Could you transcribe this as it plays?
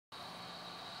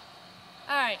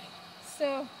Alright,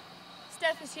 so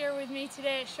Steph is here with me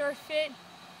today at Short Fit.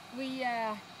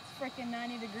 It's freaking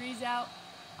 90 degrees out.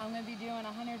 I'm going to be doing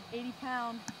a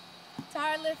 180-pound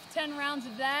tire lift, 10 rounds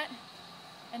of that.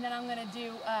 And then I'm going to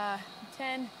do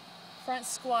 10 front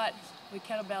squat with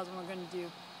kettlebells, and we're going to do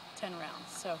 10 rounds.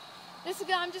 So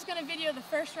I'm just going to video the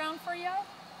first round for y'all.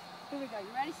 Here we go.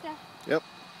 You ready, Steph? Yep.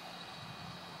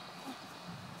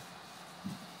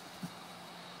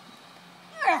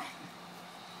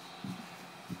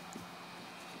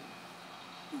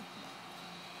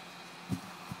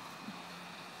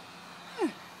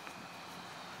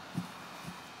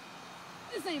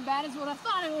 This ain't bad as what I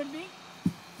thought it would be.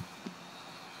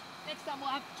 Next time we'll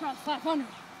have to try 500.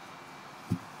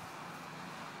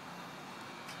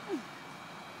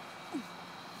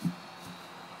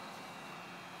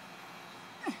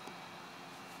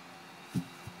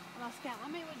 I lost count. How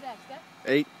many was that, Steph?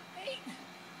 8. 8.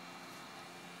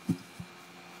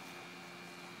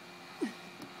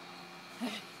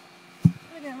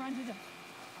 We're gonna run to the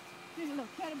little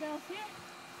kettlebells here.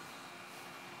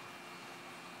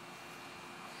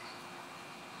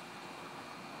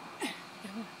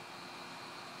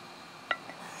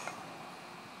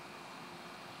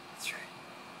 That's right.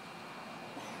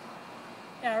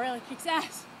 Yeah, it really kicks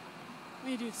ass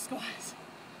when you do the squats.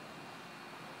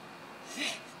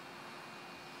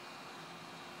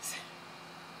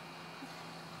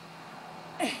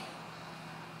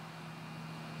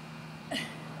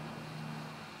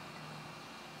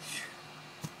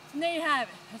 And there you have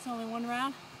it. That's only one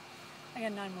round. I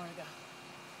got 9 more to go.